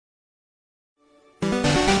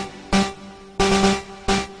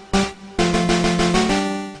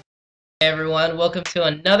everyone, welcome to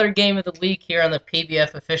another game of the week here on the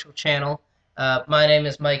PBF official channel. My name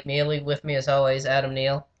is Mike Neely. With me, as always, Adam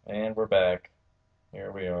Neal. And we're back.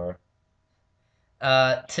 Here we are.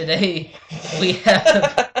 Today we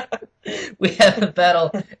have we have a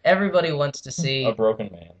battle everybody wants to A see: broken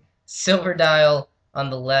man. SilverDile on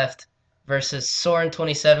the left versus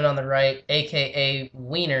Soren27 on the right, aka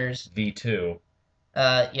Weiners. V2.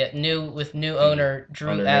 Yet new The owner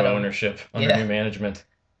Drew under new Adam. ownership, under Yeah. new management.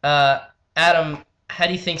 Uh, Adam, how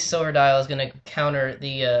do you think SilverDile is going to counter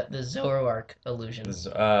the Zoroark illusion? This,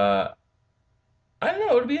 I don't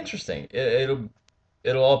know. It'll be interesting. It'll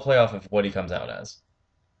all play off of what he comes out as.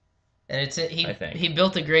 And I he think,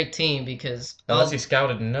 built a great team because unless he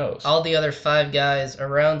scouted and knows. all the other five guys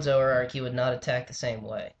around Zoroark he would not attack the same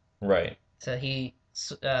way. Right. So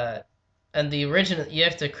and the original, you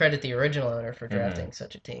have to credit the original owner for Mm-hmm. drafting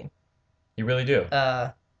such a team. You really do.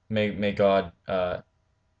 Uh, May God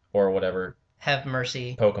or whatever have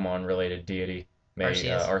mercy, Pokemon related deity may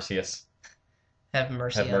Arceus. Arceus Have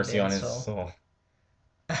mercy have on mercy on Dan's his soul.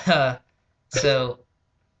 soul. So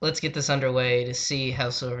let's get this underway to see how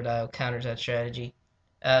SilverDile counters that strategy.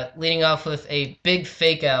 Leading off with a big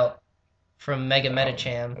fake out from Mega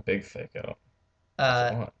Metacham. A big fake out.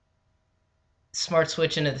 Uh, smart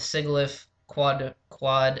switch into the Sigilyph, quad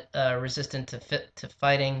resistant to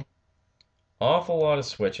fighting. Awful lot of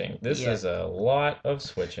switching. This Yeah. is a lot of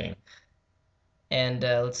switching. And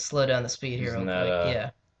let's slow down the speed here Using real that, quick. Yeah.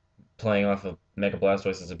 playing off of Mega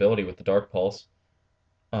Blastoise's ability with the Dark Pulse.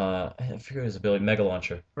 I forget his ability, Mega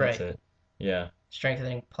Launcher. That's Right. it. Yeah.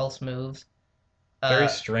 Strengthening pulse moves. Very Uh,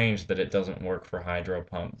 strange that it doesn't work for Hydro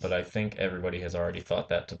Pump, but I think everybody has already thought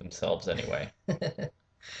that to themselves anyway. it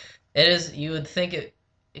is. You would think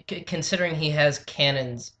considering he has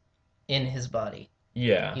cannons in his body.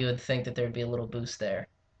 Yeah. You would think that there'd be a little boost there.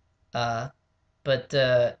 But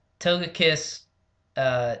Togekiss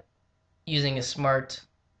using a smart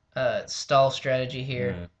stall strategy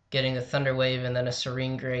here, Mm. getting a Thunder Wave and then a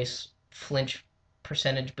Serene Grace flinch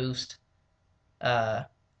percentage boost.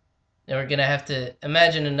 And we're gonna have to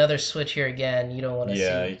imagine another switch here again. You don't want to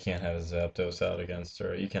Yeah, see. you can't have a Zapdos out against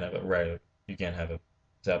her. You can't have it right. You can't have a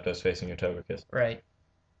Zapdos facing your Togekiss. Right.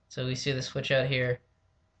 So we see the switch out here.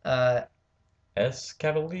 Uh,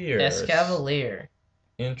 Escavaliers. Escavalier.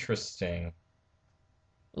 Interesting.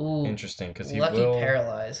 Ooh, Interesting, because he lucky will.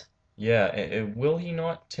 paralyze. Yeah, will he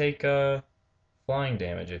not take flying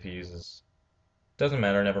damage if he uses? Doesn't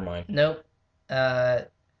matter. Never mind. Nope.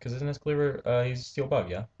 Because isn't Escalibur? He's Steel Bug,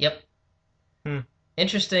 yeah. Yep. Hmm.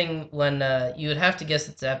 Interesting when you would have to guess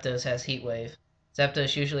that Zapdos has Heat Wave.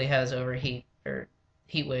 Zapdos usually has Overheat or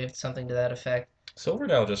Heat Wave, something to that effect.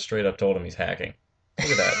 SilverDile just straight up told him he's hacking.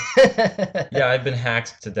 Look at that. Yeah, I've been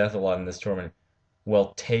hacked to death a lot in this tournament.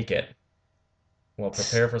 Well, take it. Well,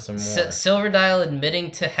 prepare for some more. SilverDile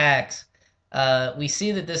admitting to hacks. We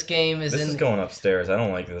see that this game is This is going upstairs. I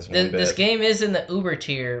don't like this one bit. this game is in the Uber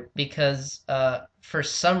tier because for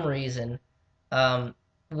some reason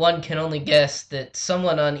one can only guess that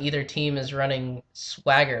someone on either team is running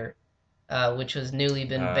Swagger, which has newly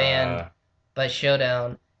been banned by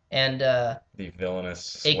Showdown, and The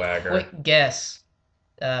villainous a Swagger. quick guess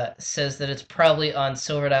says that it's probably on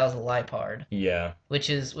SilverDile's Lipard, Yeah. which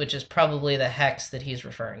is probably the hex that he's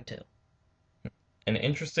referring to. An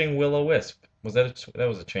interesting Will-O-Wisp. That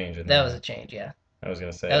was a change in That was a change, yeah. I was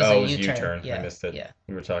gonna say. That was Oh, a it was U-turn. U-turn. Yeah, I missed it. yeah.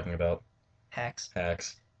 We were talking about Hacks.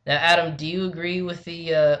 hacks. Now, Adam, do you agree with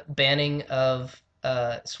the banning of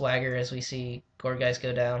Swagger as we see Gorgeist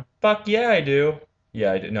go down? Fuck yeah, I do.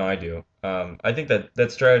 Yeah, I do. No, I do. I think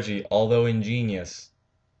that strategy, although ingenious,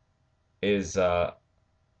 is a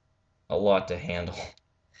lot to handle,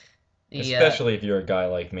 The especially if you're a guy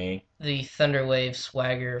like me. the Thunderwave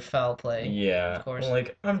Swagger foul play, Yeah, of course.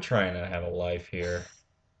 like I'm trying to have a life here.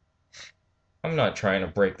 I'm not trying to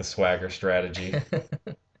break the Swagger strategy.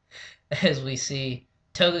 As we see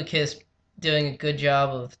Togekiss doing a good job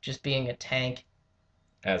of just being a tank,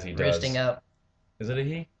 As he roosting does. up. Is it a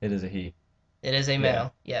he? It is a he. It is a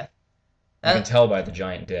male, yeah. You can tell by the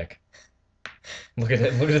giant dick. Look at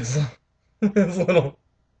it. Look at its, its little.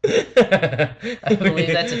 I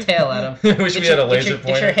believe that's a tail, Adam. I wish we had a laser pointer.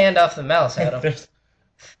 Get your hand off the mouse, Adam.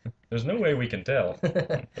 There's no way we can tell.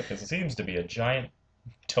 Because it seems to be a giant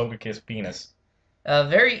Togekiss penis.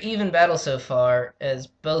 Very even battle so far, as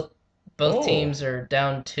both Oh. teams are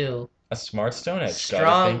down 2. A smart Stone Edge.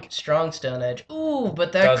 Gotta think. Strong Stone Edge. Ooh,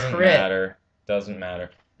 but that Doesn't crit. matter. Doesn't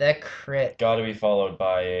matter. That crit. Gotta be followed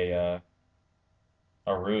by a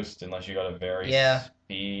roost, unless you got a very Yeah.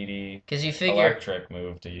 speedy Because you figure electric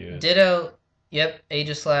move to use. Ditto, yep,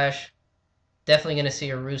 Aegislash. Definitely going to see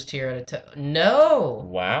a roost here at a No!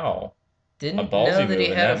 Wow. A Didn't know ballsy that he move,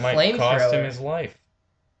 and had a that might cost him flamethrower. his life.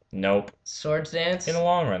 Nope. Swords In the Dance?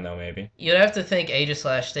 long run, though, maybe. You'd have to think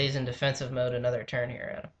Aegislash stays in defensive mode another turn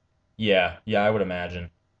here, Adam, Yeah, yeah, I would imagine.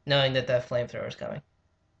 knowing that that flamethrower is coming.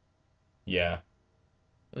 Yeah.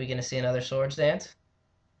 Are we going to see another Swords Dance?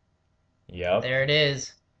 Yep. There it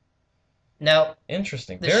is. Now,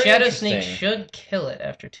 Interesting. the Very Shadow Sneak interesting. should kill it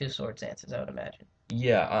after two Swords Dances, I would imagine.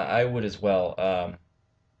 Yeah, I would as well. And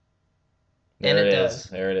There it it is. does.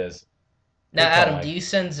 There it is. Now, Good call, Adam, do Mike. you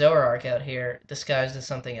send Zoroark out here disguised as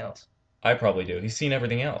something else? I probably do. He's seen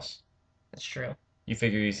everything else. That's true. You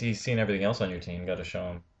figure he's seen everything else on your team. Got to show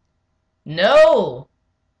him. No!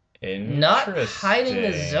 Not hiding the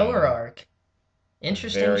Interesting. Zoroark.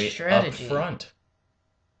 Interesting Very strategy. upfront.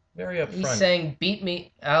 Very He's upfront. saying, "Beat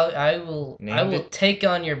me. I Named will it. take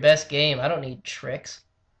on your best game. I don't need tricks."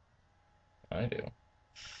 I do.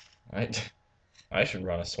 I, I should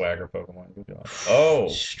run a swagger Pokemon. Good God. Oh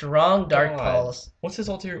Strong Dark God. Pulse. What's his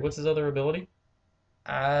other ability? Do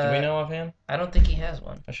we Uh, know offhand? I don't think he has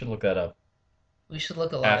one. I should look that up We should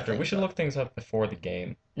look a lot of after. We things should up. look things up before the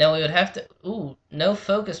game. Now we would have to. Ooh, no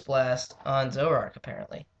Focus Blast on Zoroark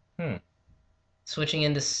apparently. Hmm. Switching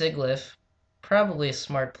into Sigilyph, probably a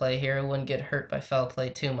smart play here. It wouldn't get hurt by foul play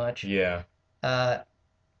too much. Yeah. Uh,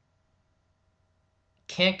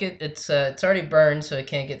 can't get it's already burned, so it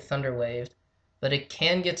can't get Thunder Waved, but it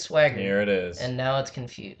can get Swaggered, Here it is. and now it's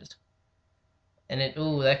confused. And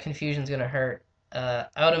that confusion's gonna hurt. I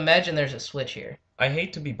would imagine there's a switch here. I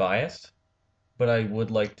hate to be biased, but I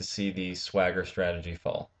would like to see the swagger strategy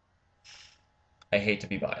fall. I hate to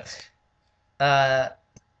be biased. Uh,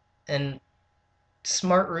 and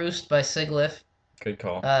Smart Roost by Sigilyph. Good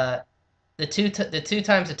call. The two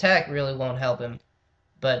times attack really won't help him,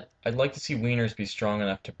 but I'd like to see Weiners be strong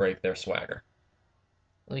enough to break their swagger.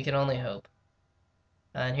 we can only hope.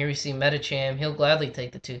 And here we see Metacham. He'll gladly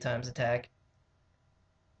take the two times attack.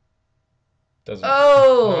 Doesn't. Not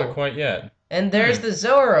Oh! quite yet. And Hmm. there's the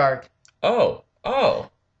Zoroark. Oh. Oh.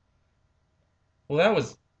 Well, that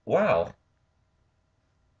was. Wow.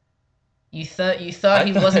 You thought I he thought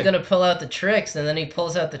wasn't gonna pull out the tricks, and then he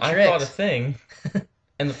pulls out the I thought a tricks. thing,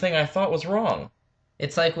 and the thing I thought was wrong.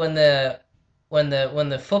 It's like when the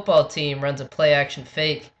football team runs a play action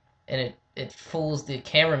fake and it fools the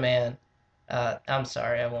cameraman. I'm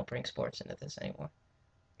sorry, I won't bring sports into this anymore.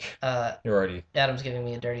 Uh, You're already. Adam's giving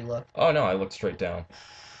me a dirty look. Oh no, I looked straight down.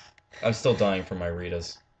 I'm still dying from my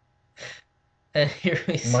Ritas. And here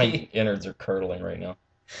we My see. innards are curdling right now.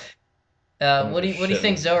 What do you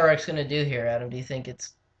think Shitting. Zoroark's gonna do here, Adam? Do you think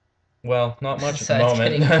it's Well, not much at the besides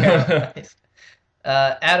getting moment. paralyzed?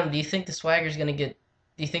 Adam, do you think the Swagger's gonna get?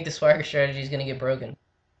 Do you think the Swagger strategy is gonna get broken?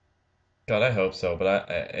 God, I hope so, but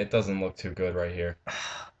it doesn't look too good right here.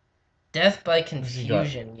 Death by What's he got?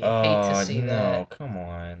 confusion. You hate to Oh see no, that. come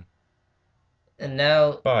on. And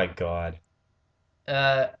now, By God.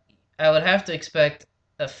 uh, I would have to expect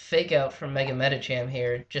a fake out from Mega Metacham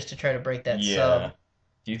here just to try to break that Yeah. sub.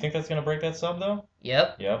 Do you think that's gonna break that sub though?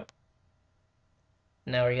 Yep. Yep.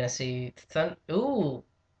 Now we're gonna see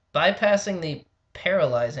bypassing the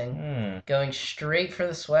paralyzing, Hmm. going straight for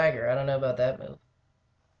the Swagger. I don't know about that move.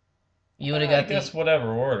 You would have I got guess the whatever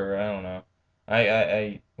order. I don't know.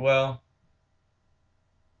 Well,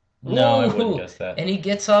 no, I wouldn't ooh, guess that. and he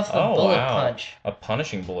gets off the Oh bullet wow, punch. a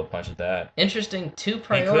punishing bullet punch at that. Interesting He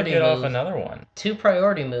could get off another one. two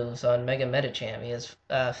priority moves on Mega Metacham. He has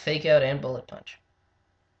fake out and bullet punch.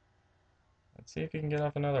 Let's see if he can get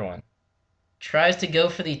off another one. Tries to go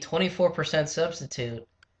for the 24% substitute.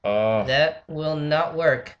 Oh, That will not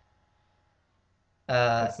work.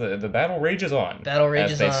 it's the battle rages on, Battle as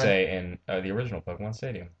rages they on. say in the original Pokemon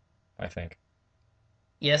Stadium, I think.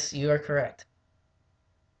 Yes, you are correct.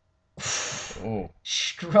 Ooh,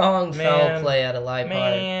 Strong foul man, play out of Liepard.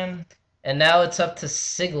 man, And now it's up to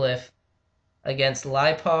Sigilyph against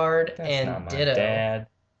Liepard that's and not my Ditto. dad.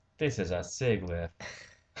 This is a Siglith.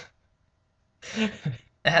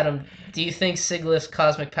 Adam, do you think Sigilyph's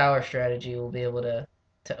cosmic power strategy will be able to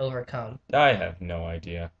overcome? I have no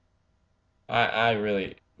idea. I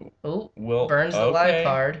really Oh, will. burns the Okay,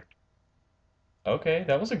 Liepard. okay,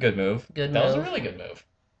 that was a good move. Good That was a move. really good move.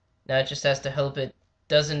 Now it just has to hope it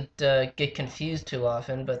doesn't get confused too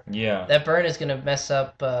often, but Yeah. that burn is going to mess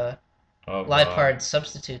up Oh God. Liepard's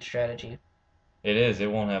substitute strategy. It is.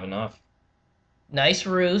 It won't have enough. Nice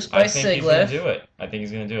roost by I think he's gonna Sigilyph, do it. I think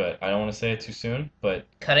he's gonna do it. I don't want to say it too soon, but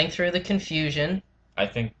cutting through the confusion, I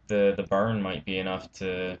think the burn might be enough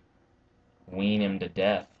to wean him to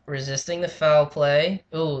death. resisting the foul play.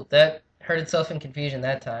 Ooh, that hurt itself in confusion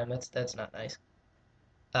that time. That's not nice.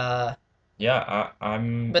 Yeah,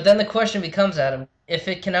 I'm. But then the question becomes, Adam, if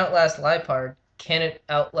it can outlast Liepard, can it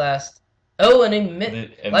outlast Oh, and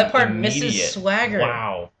Lipard misses Immediate. Swagger.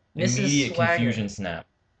 Wow. Misses Immediate Swagger. confusion snap.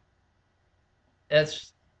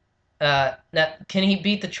 That's now can he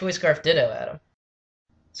beat the Choice Scarf Ditto, Adam?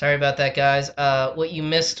 Sorry about that, guys. What you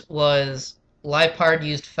missed was Lipard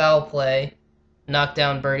used foul play, knocked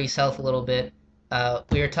down Birdie's health a little bit.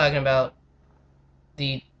 We were talking about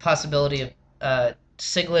the possibility of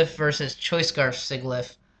Siglif versus Choice Scarf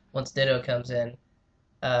Siglif once Ditto comes in.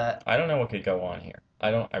 I don't know what could go on here. I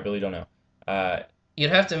really don't know. Uh, You'd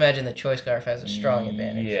have to imagine that Choice Scarf has a strong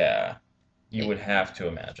advantage. yeah, you It, would have to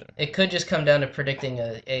imagine. it could just come down to predicting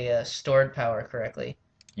a stored power correctly.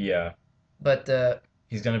 Yeah, But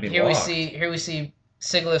he's gonna be locked. here we see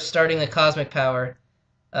Siglif starting the Cosmic Power,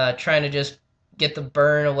 trying to just get the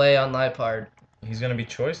burn away on Lipard. He's gonna be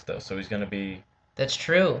choice though, so he's gonna be. That's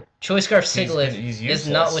true. Choice Scarf Siglif He's is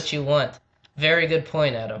not useless. what you want. Very good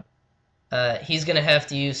point, Adam. He's going to have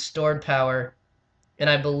to use stored power, and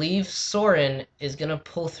I believe Soren is going to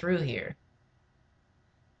pull through here.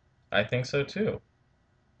 I think so too.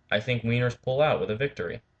 I think Weiners pull out with a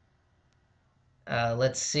victory.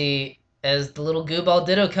 Let's see. As the little goo ball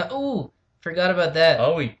Ditto ooh, forgot about that.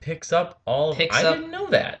 Oh, he picks up all of. Picks I up. didn't know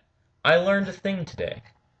that. I learned a thing today.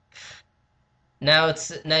 Now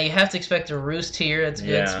you have to expect a roost here. That's good,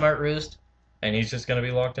 Yeah. smart roost. And he's just gonna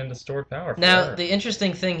be locked into stored power Now forever. the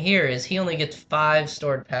interesting thing here is he only gets 5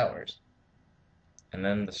 stored powers. And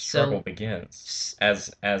then the struggle So begins.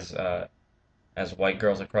 As white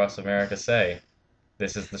girls across America say,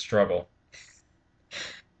 this is the struggle.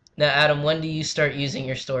 now, Adam, when do you start using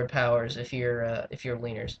your stored powers if you're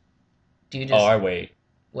Wieners? Do you Oh, just I wait.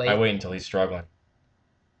 wait? I wait until he's struggling.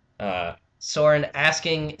 Soren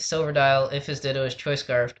asking SilverDile if his Ditto is Choice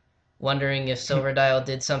Scarfed, wondering if SilverDile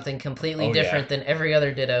did something completely Oh, different than every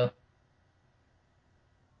other Ditto.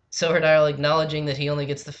 SilverDile acknowledging that he only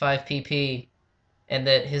gets the 5 PP and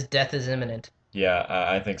that his death is imminent. Yeah,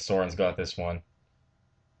 I think Soren's got this one.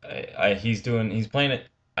 He's playing it.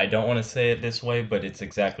 I don't want to say it this way, but it's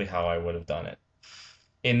exactly how I would have done it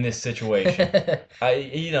in this situation.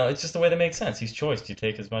 It's just the way that makes sense. He's choiced. You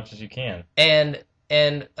take as much as you can. and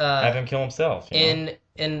Have him kill himself. in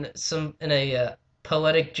a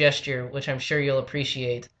poetic gesture, which I'm sure you'll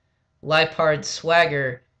appreciate, Lipard's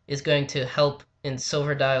swagger is going to help in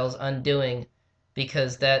SilverDile's undoing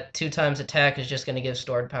because that 2 times attack is just going to give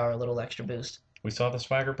stored power a little extra boost. We saw the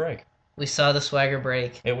swagger break. We saw the swagger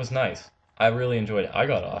break. It was nice. I really enjoyed it. I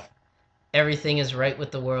got off. Everything is right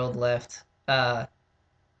with the world left.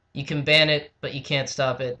 You can ban it, but you can't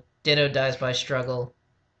stop it. Ditto dies by struggle.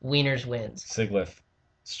 Wieners wins. Siglif,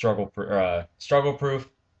 struggle proof,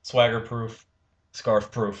 swagger proof,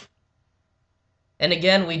 scarf proof. And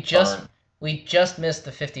again, we just Darn. missed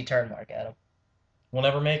the 50 turn mark, Adam. We'll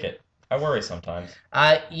never make it. I worry sometimes.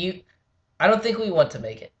 I don't think we want to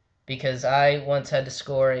make it because I once had to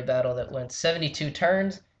score a battle that went 72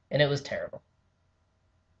 turns and it was terrible.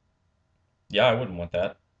 Yeah, I wouldn't want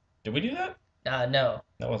that. Did we do that? No,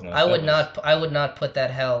 That wasn't I us. would not. I would not put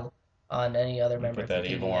that hell on any other member Put of the that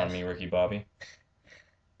evil on PBF. me, Ricky Bobby.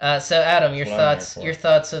 So Adam, your That's what I'm here thoughts? for. Your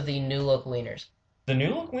thoughts of the new look Wieners? The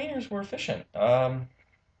new look wieners were efficient.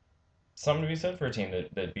 Something to be said for a team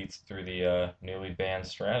that beats through the newly banned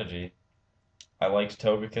strategy. I liked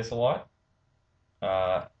Togekiss a lot.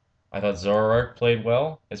 I thought Zoroark played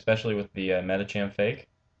well, especially with the Medicham fake.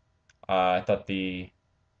 I thought I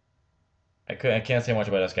can't say much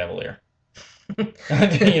about Escavalier.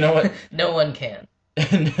 You know what? No one can.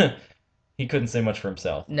 He couldn't say much for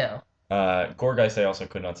himself. No. Gorgeist I also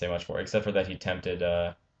could not say much for, except for that he tempted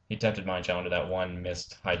Mind Challenge to that one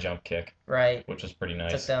missed high jump kick, Right. which was pretty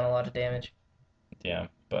Took nice. down a lot of damage. Yeah,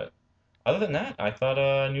 but other than that, I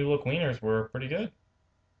thought new look wieners were pretty good.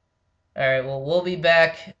 All right. Well, we'll be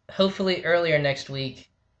back hopefully earlier next week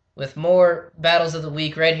with more battles of the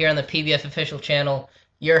week right here on the PBF official channel,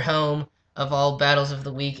 your home of all battles of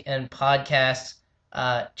the week and podcasts.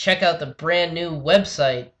 Check out the brand new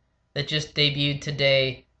website that just debuted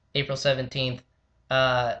today, April 17th.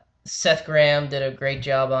 Seth Graham did a great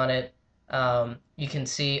job on it. You can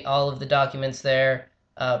see all of the documents there.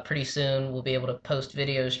 Pretty soon we'll be able to post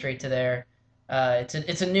videos straight to there.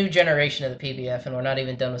 It's a new generation of the PBF, and we're not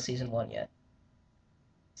even done with season 1 yet.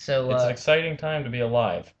 So It's an exciting time to be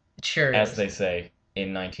alive, it sure as is. they say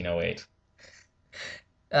in 1908.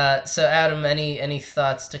 So Adam, any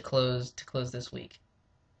thoughts to close this week?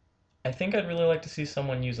 I think I'd really like to see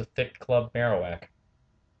someone use a thick club Marowak.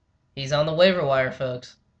 He's on the waiver wire,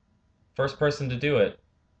 folks. First person to do it,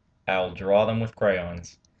 I'll draw them with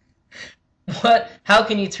crayons. What? How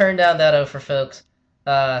can you turn down that offer, folks?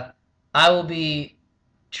 I will be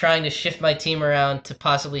trying to shift my team around to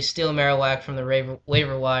possibly steal Marowak from the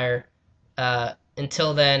waiver wire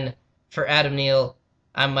Until then, for Adam Neal,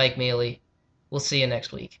 I'm Mike Mealy. We'll see you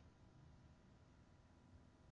next week.